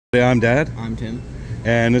I'm Dad, I'm Tim.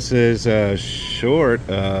 and this is a short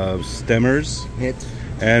of Stemmers. Hit.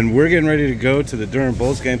 And we're getting ready to go to the Durham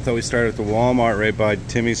Bulls game. Thought we started at the Walmart right by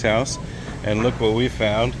Timmy's house. And look what we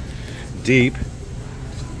found. Deep.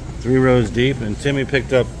 3 rows deep. And Timmy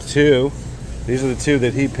picked up 2. These are the 2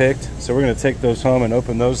 that he picked. So we're going to take those home and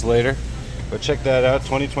open those later. But check that out.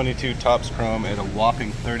 2022 Topps Chrome at a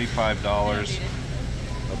whopping $35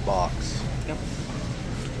 a box. Yep.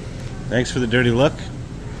 Thanks for the dirty look.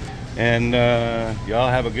 And y'all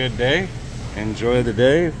have a good day. Enjoy the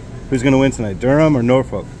day. Who's going to win tonight, Durham or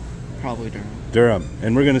Norfolk? Probably Durham. Durham.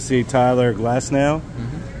 And we're going to see Tyler Glasnow,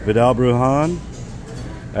 Vidal Brujan.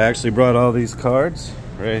 I actually brought all these cards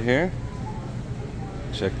right here.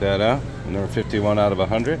 Check that out. Number 51 out of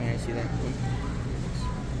 100. May I see that?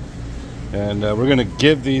 And we're going to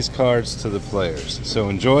give these cards to the players. So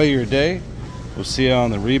enjoy your day. We'll see you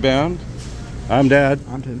on the rebound. I'm Dad.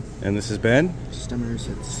 I'm Tim. And this has been Stemmers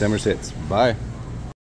Hits. Stemmers Hits. Bye.